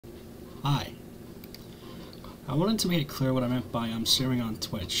Hi. I wanted to make it clear what I meant by I'm streaming on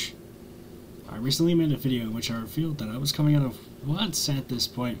Twitch. I recently made a video in which I revealed that I was coming out of what's at this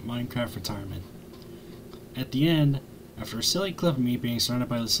point Minecraft retirement. At the end, after a silly clip of me being surrounded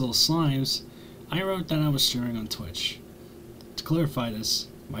by these little slimes, I wrote that I was streaming on Twitch. To clarify this,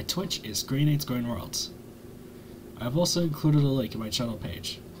 my Twitch is Green8's Growing Worlds. I have also included a link in my channel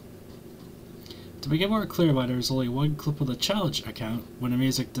page. To make it more clear why there is only one clip of the challenge account when the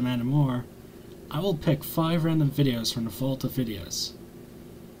music demanded more, I will pick 5 random videos from the vault of videos.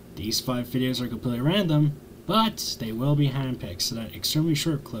 These 5 videos are completely random, but they will be handpicked so that extremely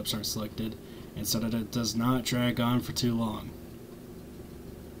short clips are selected and so that it does not drag on for too long.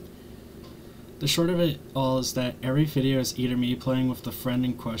 The short of it all is that every video is either me playing with the friend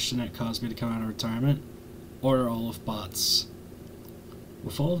in question that caused me to come out of retirement, or all of bots.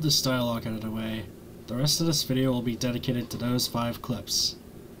 With all of this dialogue out of the way, the rest of this video will be dedicated to those 5 clips.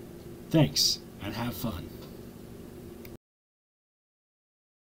 Thanks, and have fun.